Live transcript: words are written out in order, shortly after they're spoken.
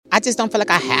I just don't feel like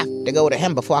I have to go to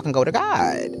him before I can go to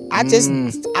God. I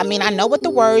know what the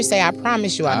words say. I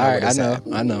promise you, I know what it says.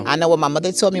 I know. I know what my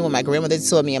mother taught me, what my grandmother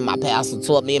taught me, and my pastor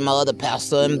taught me, and my other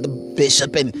pastor, and the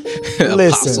bishop, and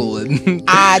listen,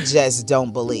 I just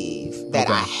don't believe that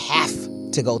I have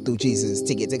to go through Jesus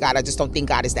to get to God. I just don't think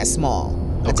God is that small.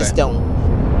 I just don't.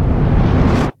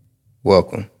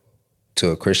 Welcome to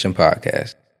A Christian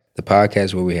Podcast, the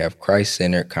podcast where we have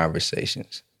Christ-centered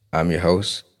conversations. I'm your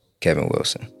host, Kevin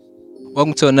Wilson.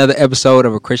 Welcome to another episode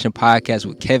of A Christian Podcast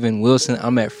with Kevin Wilson.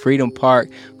 I'm at Freedom Park.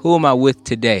 Who am I with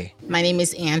today? My name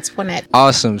is Antoinette.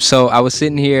 Awesome. So I was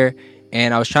sitting here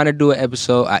and I was trying to do an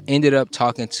episode. I ended up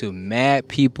talking to mad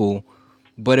people,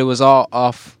 but it was all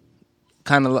off,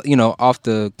 kind of, off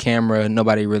the camera.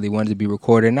 Nobody really wanted to be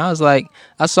recorded. And I was like,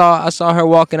 I saw her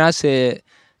walking. I said,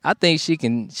 I think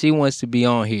she wants to be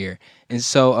on here. And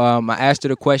so I asked her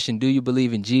the question, do you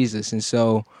believe in Jesus? And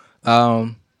so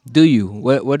do you?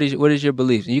 What is your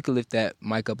belief? And you can lift that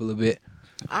mic up a little bit.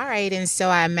 All right. And so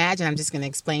I imagine I'm just going to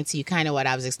explain to you kind of what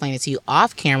I was explaining to you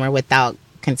off camera without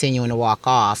continuing to walk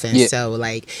off. And so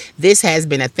this has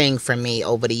been a thing for me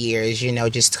over the years,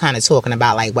 just kind of talking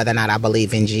about like whether or not I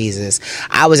believe in Jesus.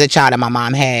 I was a child that my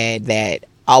mom had that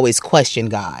always questioned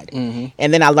God. Mm-hmm.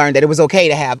 And then I learned that it was okay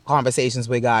to have conversations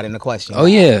with God and to question God,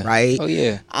 yeah. Right? Oh,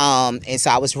 yeah. And so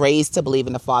I was raised to believe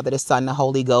in the Father, the Son, the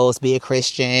Holy Ghost, be a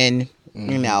Christian,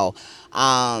 and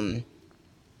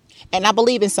I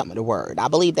believe in some of the word. I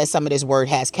believe that some of this word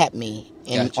has kept me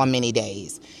on many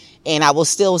days. And I will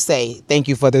still say, thank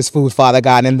you for this food, Father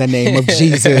God, in the name of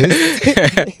Jesus.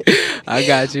 I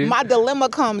got you. My dilemma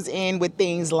comes in with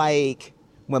things like,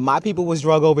 when my people was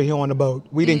drug over here on the boat,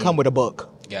 we didn't come with a book.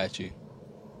 Got you.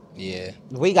 Yeah.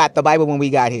 We got the Bible when we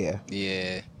got here.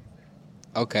 Yeah.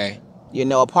 Okay.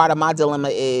 A part of my dilemma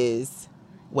is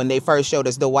when they first showed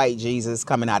us the white Jesus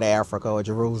coming out of Africa or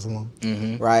Jerusalem,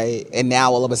 right? And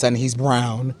now all of a sudden he's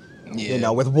brown,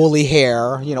 with woolly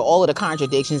hair, all of the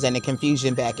contradictions and the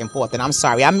confusion back and forth. And I'm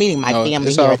sorry, I'm meeting my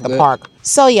family here at the park.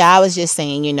 So I was just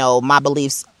saying, my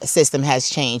belief system has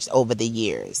changed over the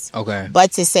years. Okay.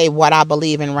 But to say what I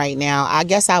believe in right now, I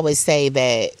guess I would say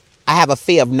that I have a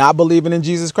fear of not believing in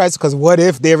Jesus Christ, because what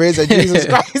if there is a Jesus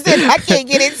Christ and I can't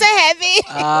get into heaven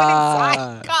when the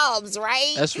time comes,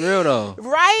 right? That's real, though.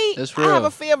 Right? That's real. I have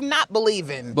a fear of not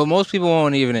believing. But most people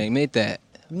won't even admit that.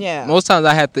 Yeah. Most times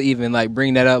I have to even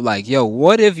bring that up, yo,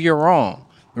 what if you're wrong,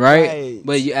 right?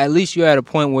 But at least you're at a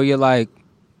point where you're like,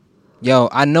 yo,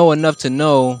 I know enough to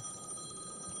know.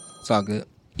 It's all good.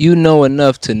 You know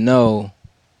enough to know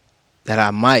that I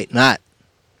might not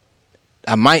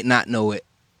know it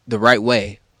the right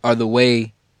way, or the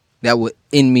way that would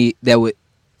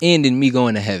end in me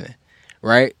going to heaven,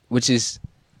 right? Which is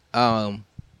a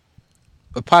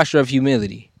posture of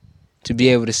humility, to be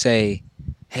able to say,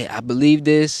 hey, I believe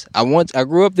this. I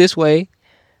grew up this way.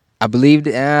 I believed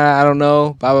it. I don't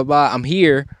know. Blah blah blah. I'm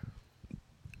here.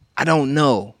 I don't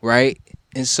know, right?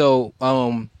 And so,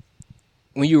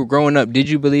 when you were growing up, did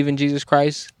you believe in Jesus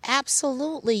Christ?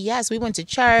 Absolutely, yes. We went to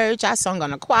church. I sung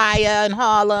on a choir in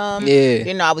Harlem.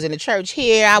 Yeah. I was in the church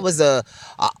here. I was a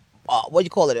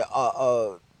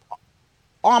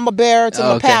armor bearer to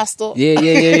the pastor.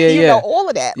 Yeah. All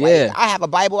of that. Yeah. I have a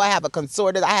Bible. I have a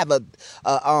consorted. I have a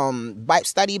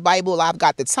study Bible. I've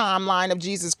got the timeline of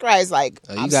Jesus Christ.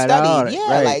 I'm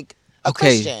studied. A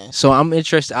Christian. So I'm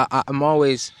interested. I'm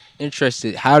always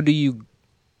interested.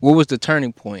 What was the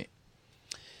turning point?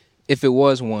 If it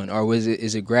was one, or is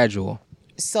it gradual?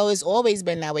 So it's always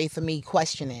been that way for me,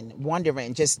 questioning,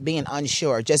 wondering, just being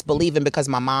unsure, just believing because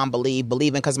my mom believed,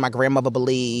 believing because my grandmother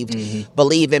believed,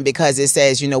 believing because it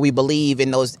says, we believe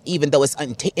in those, even though it's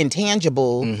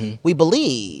intangible, we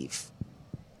believe.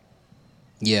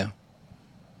 Yeah.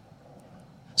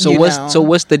 So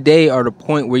what's the day or the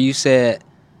point where you said,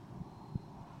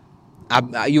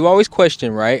 you always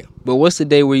question, right? But what's the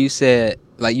day where you said,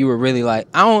 you were really I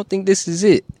don't think this is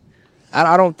it.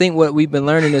 I don't think what we've been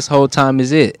learning this whole time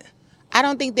is it. I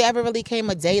don't think there ever really came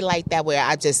a day like that where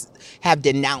I just have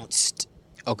denounced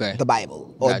the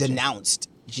Bible or denounced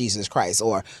Jesus Christ,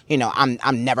 or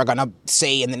I'm never gonna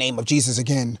say in the name of Jesus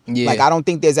again. Yeah. I don't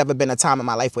think there's ever been a time in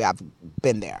my life where I've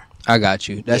been there. I got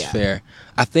you. That's fair.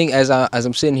 I think as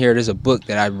I'm sitting here, there's a book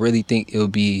that I really think it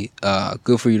would be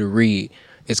good for you to read.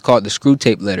 It's called The Screw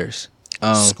Tape Letters.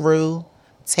 Screw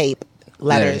Tape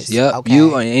Letters. Yep. Okay.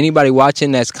 You and anybody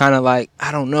watching that's kind of I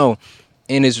don't know.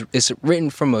 And it's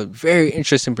written from a very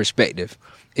interesting perspective.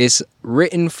 It's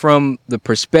written from the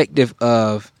perspective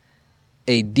of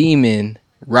a demon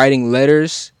writing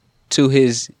letters to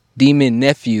his demon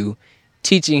nephew,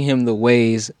 teaching him the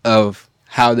ways of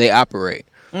how they operate.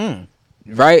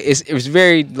 right? It's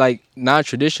very like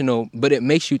non-traditional, but it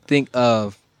makes you think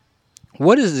of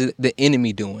what is the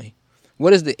enemy doing?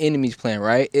 What is the enemy's plan,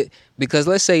 right? Because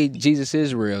let's say Jesus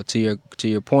is real. To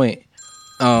your point,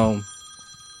 Family.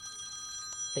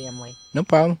 no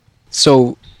problem.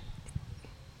 So,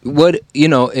 what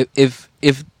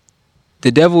if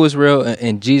the devil is real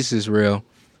and Jesus is real,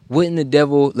 wouldn't the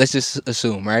devil? Let's just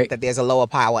assume, right, that there's a lower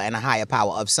power and a higher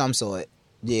power of some sort.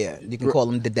 Yeah, you can call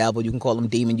him the devil, you can call him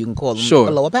demon, you can call him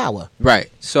a lower power. Right.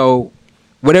 So,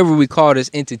 whatever we call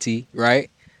this entity, right?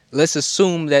 Let's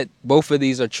assume that both of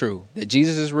these are true. That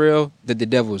Jesus is real, that the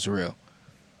devil is real.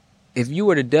 If you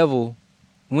were the devil,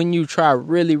 when you try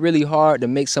really, really hard to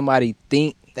make somebody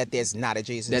think that there's not a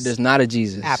Jesus. That there's not a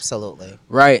Jesus. Absolutely.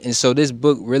 Right. And so this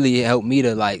book really helped me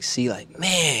to like see like,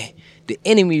 man, the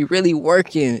enemy really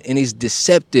working and he's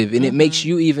deceptive. And it makes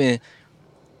you even,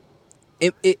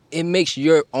 it makes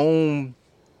your own,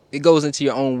 it goes into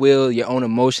your own will, your own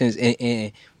emotions,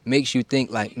 and makes you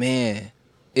think like, man,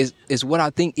 is what I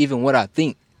think even what I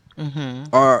think?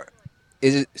 Or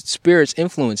is it spirits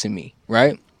influencing me,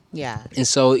 right? Yeah. And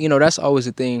so, that's always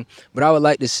a thing. But I would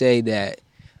like to say that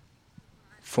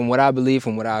from what I believe,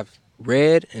 from what I've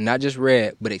read, and not just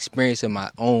read, but experienced in my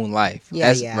own life.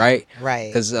 Yeah. Right? Right.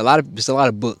 Because there's a lot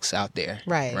of books out there.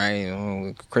 Right.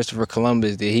 Right? Christopher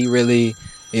Columbus, did he really,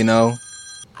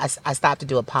 I stopped to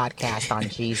do a podcast on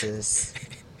Jesus.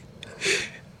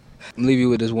 I'm leave you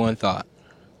with this one thought.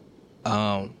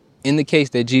 In the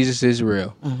case that Jesus is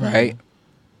real, right?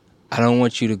 I don't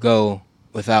want you to go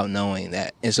without knowing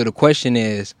that. And so the question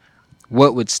is,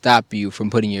 what would stop you from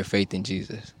putting your faith in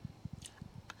Jesus?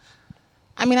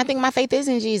 I mean, I think my faith is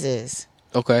in Jesus.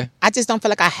 Okay. I just don't feel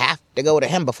like I have to go to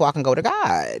him before I can go to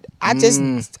God. I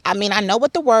know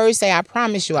what the words say. I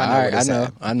promise you I know what it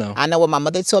says. I know. I know what my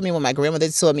mother taught me, what my grandmother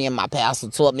taught me, and my pastor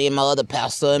taught me, and my other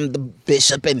pastor, and the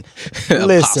bishop, and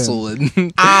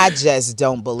listen, I just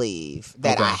don't believe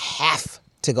that I have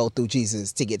to go through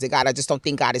Jesus to get to God. I just don't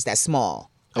think God is that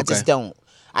small. I just don't.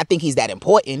 I think he's that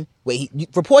important. Where you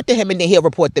report to him and then he'll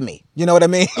report to me. You know what I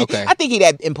mean? Okay. I think he's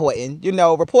that important.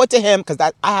 Report to him because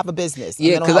I have a business.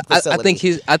 Yeah, because I think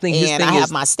his thing and I have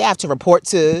my staff to report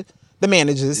to the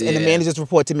managers, and the managers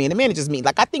report to me, and the managers meet.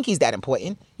 Like I think he's that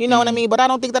important. You know what I mean? But I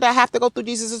don't think that I have to go through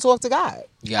Jesus to talk to God.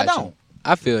 I don't.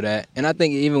 I feel that, and I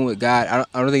think even with God,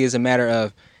 I don't think it's a matter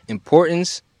of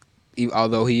importance,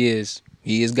 although he is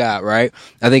God, right?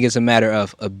 I think it's a matter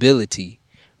of ability,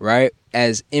 right?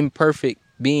 As imperfect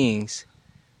beings,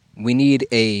 we need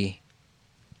a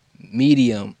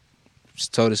medium,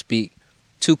 so to speak,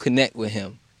 to connect with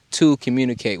him, to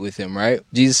communicate with him, right?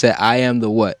 Jesus said, I am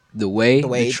the what? The way,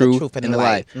 the truth, and the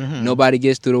life. Nobody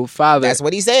gets through the Father. That's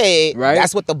what he said. Right?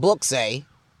 That's what the book say.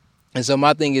 And so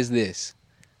my thing is this.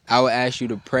 I would ask you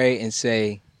to pray and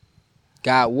say,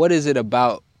 God, what is it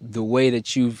about the way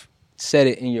that you've said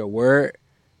it in your word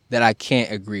that I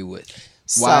can't agree with?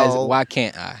 Why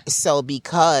can't I? So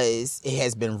because it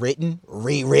has been written,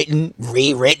 rewritten,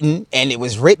 and it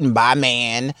was written by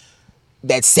man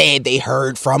that said they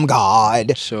heard from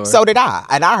God. Sure. So did I.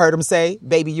 And I heard him say,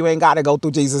 baby, you ain't got to go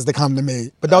through Jesus to come to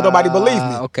me. But don't nobody believe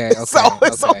me. Okay. So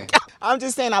it's okay. I'm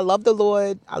just saying I love the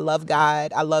Lord. I love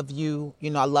God. I love you.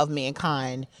 I love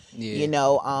mankind. Yeah.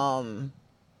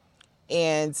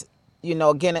 And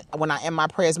again, when I end my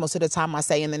prayers, most of the time I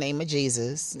say in the name of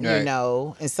Jesus, right.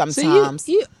 And sometimes.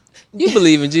 See, you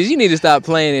believe in Jesus. You need to stop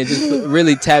playing and just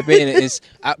really tap in.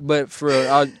 But for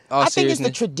all I think seriousness,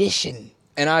 it's the tradition.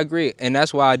 And I agree. And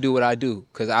that's why I do what I do,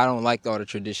 because I don't like all the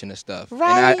traditional stuff.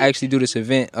 Right. And I actually do this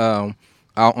event on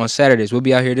Saturdays. We'll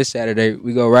be out here this Saturday.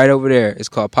 We go right over there. It's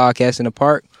called Podcast in the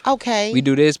Park. Okay. We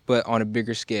do this, but on a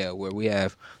bigger scale, where we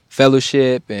have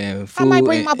fellowship and food. I might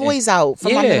bring my boys out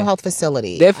from my mental health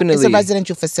facility. Definitely. It's a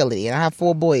residential facility, and I have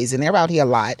 4 boys, and they're out here a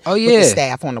lot. Oh, yeah. With the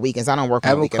staff on the weekends. I don't work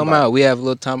on the weekends. Have them come out. We have a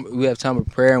little time. We have time of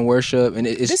prayer and worship, and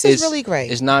this is really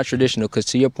great. It's non-traditional, because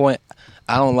to your point,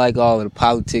 I don't like all of the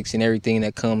politics and everything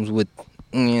that comes with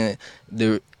the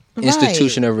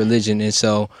institution of religion, and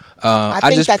so I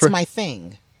think that's my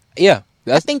thing. Yeah.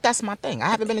 I think that's my thing. I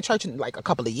haven't been to church in like a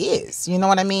couple of years. You know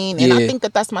what I mean? And I think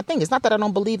that that's my thing. It's not that I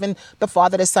don't believe in the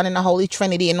Father, the Son, and the Holy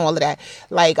Trinity and all of that.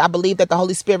 Like, I believe that the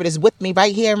Holy Spirit is with me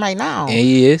right here and right now. And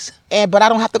he is. But I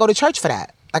don't have to go to church for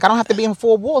that. Like, I don't have to be in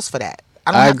 4 walls for that.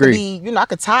 I don't have to be, I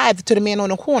could tithe to the man on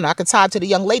the corner. I could tithe to the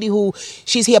young lady who,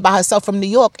 she's here by herself from New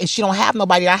York and she don't have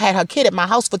nobody. I had her kid at my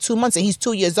house for 2 months and he's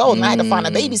 2 years old and I had to find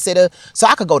a babysitter so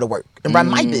I could go to work and run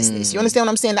my business. You understand what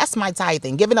I'm saying? That's my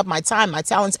tithing, giving up my time, my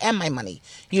talents, and my money.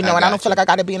 And I don't feel like I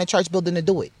got to be in a church building to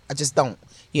do it. I just don't,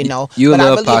 You love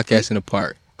Podcast in the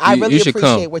Park. I really should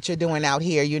appreciate come. what you're doing out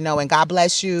here, you know, and God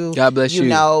bless you. God bless you. You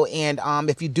know, and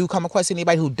if you do come across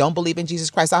anybody who don't believe in Jesus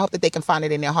Christ, I hope that they can find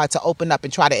it in their heart to open up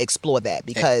and try to explore that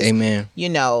because, Amen. You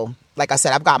know, like I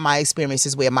said, I've got my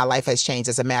experiences where my life has changed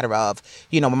as a matter of,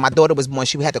 you know, when my daughter was born,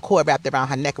 she had the cord wrapped around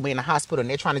her neck and we're in the hospital and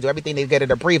they're trying to do everything to get her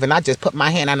to breathe. And I just put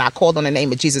my hand and I called on the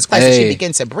name of Jesus Christ and she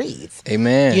began to breathe.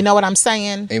 Amen. You know what I'm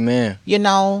saying? Amen. You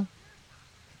know,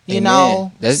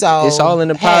 so it's all in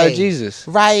the power of Jesus.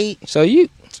 Right. So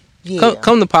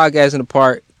come to Podcast in the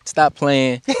Park. Stop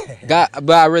playing. God,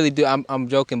 but I really do. I'm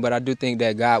joking, but I do think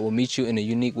that God will meet you in a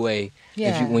unique way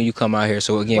when you come out here.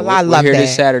 So again, we're here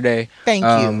this Saturday. Thank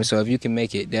you. So if you can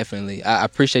make it, definitely. I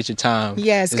appreciate your time.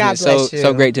 Yes, God bless you.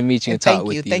 So great to meet you and talk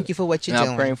with you. Thank you for what you're doing.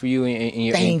 I'm praying for you and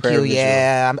your Thank you.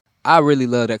 Yeah. I really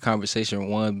love that conversation.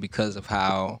 One, because of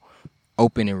how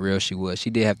open and real she was. She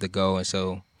did have to go, and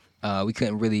so we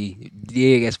couldn't really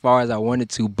dig as far as I wanted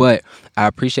to, but I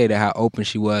appreciated how open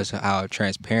she was, how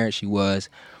transparent she was,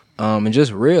 and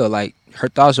just real. Like, her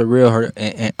thoughts are real.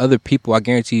 And other people, I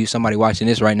guarantee you, somebody watching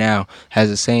this right now has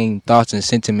the same thoughts and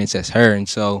sentiments as her. And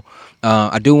so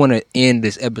I do want to end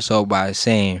this episode by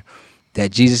saying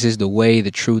that Jesus is the way,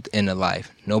 the truth, and the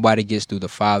life. Nobody gets through the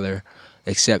Father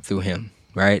except through him,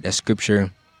 right? That's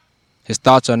scripture. His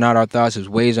thoughts are not our thoughts. His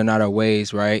ways are not our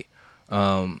ways, right?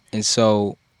 And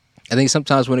so I think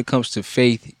sometimes when it comes to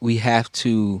faith, we have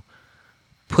to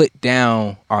put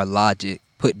down our logic,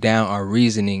 put down our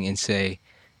reasoning and say,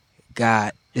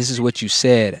 God, this is what you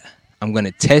said. I'm going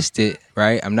to test it,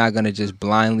 right? I'm not going to just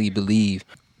blindly believe.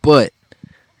 But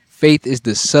faith is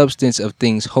the substance of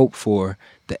things hoped for,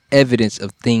 the evidence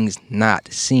of things not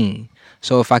seen.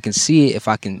 So if I can see it, if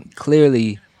I can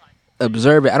clearly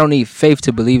observe it, I don't need faith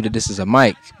to believe that this is a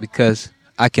mic because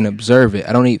I can observe it.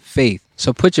 I don't need faith.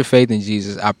 So put your faith in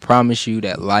Jesus. I promise you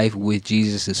that life with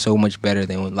Jesus is so much better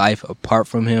than life apart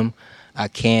from him. I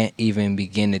can't even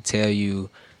begin to tell you,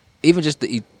 even just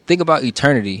think about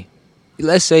eternity.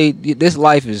 Let's say this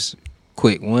life is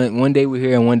quick. One day we're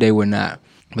here and one day we're not.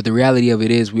 But the reality of it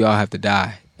is we all have to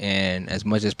die. And as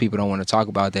much as people don't want to talk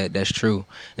about that, that's true.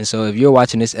 And so if you're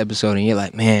watching this episode and you're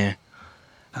like, man,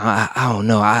 I don't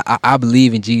know. I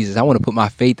believe in Jesus. I want to put my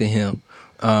faith in him.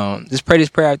 Just pray this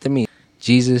prayer after me.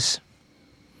 Jesus,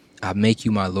 I make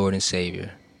you my Lord and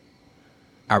Savior.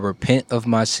 I repent of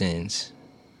my sins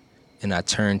and I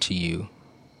turn to you.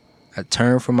 I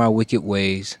turn from my wicked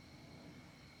ways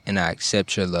and I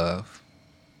accept your love.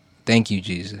 Thank you,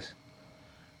 Jesus,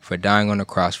 for dying on the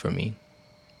cross for me.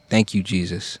 Thank you,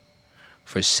 Jesus,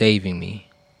 for saving me.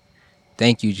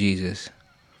 Thank you, Jesus,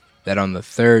 that on the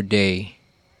third day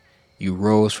you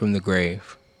rose from the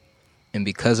grave. And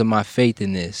because of my faith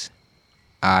in this,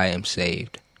 I am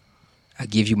saved. I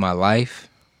give you my life.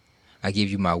 I give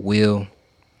you my will.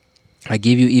 I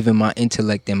give you even my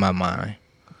intellect and my mind.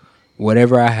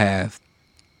 Whatever I have,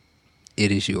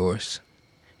 it is yours.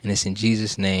 And it's in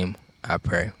Jesus' name I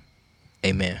pray.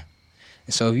 Amen.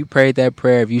 And so if you prayed that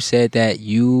prayer, if you said that,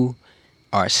 you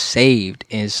are saved.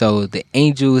 And so the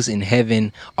angels in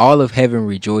heaven, all of heaven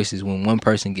rejoices when one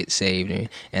person gets saved.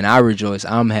 And I rejoice.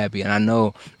 I'm happy. And I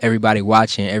know everybody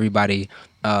watching, everybody,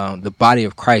 the body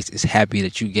of Christ is happy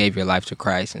that you gave your life to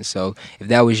Christ. And so if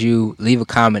that was you, leave a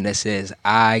comment that says,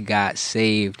 I got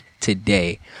saved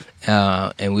today.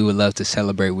 And we would love to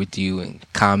celebrate with you and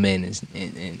comment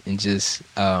and just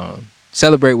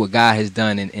celebrate what God has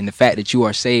done and the fact that you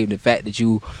are saved, the fact that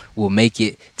you will make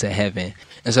it to heaven.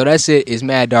 And so that's it. It's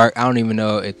mad dark. I don't even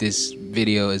know if this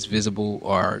video is visible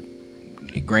or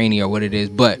grainy or what it is,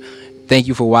 but thank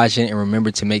you for watching and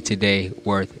remember to make today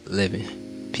worth living.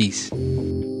 Peace.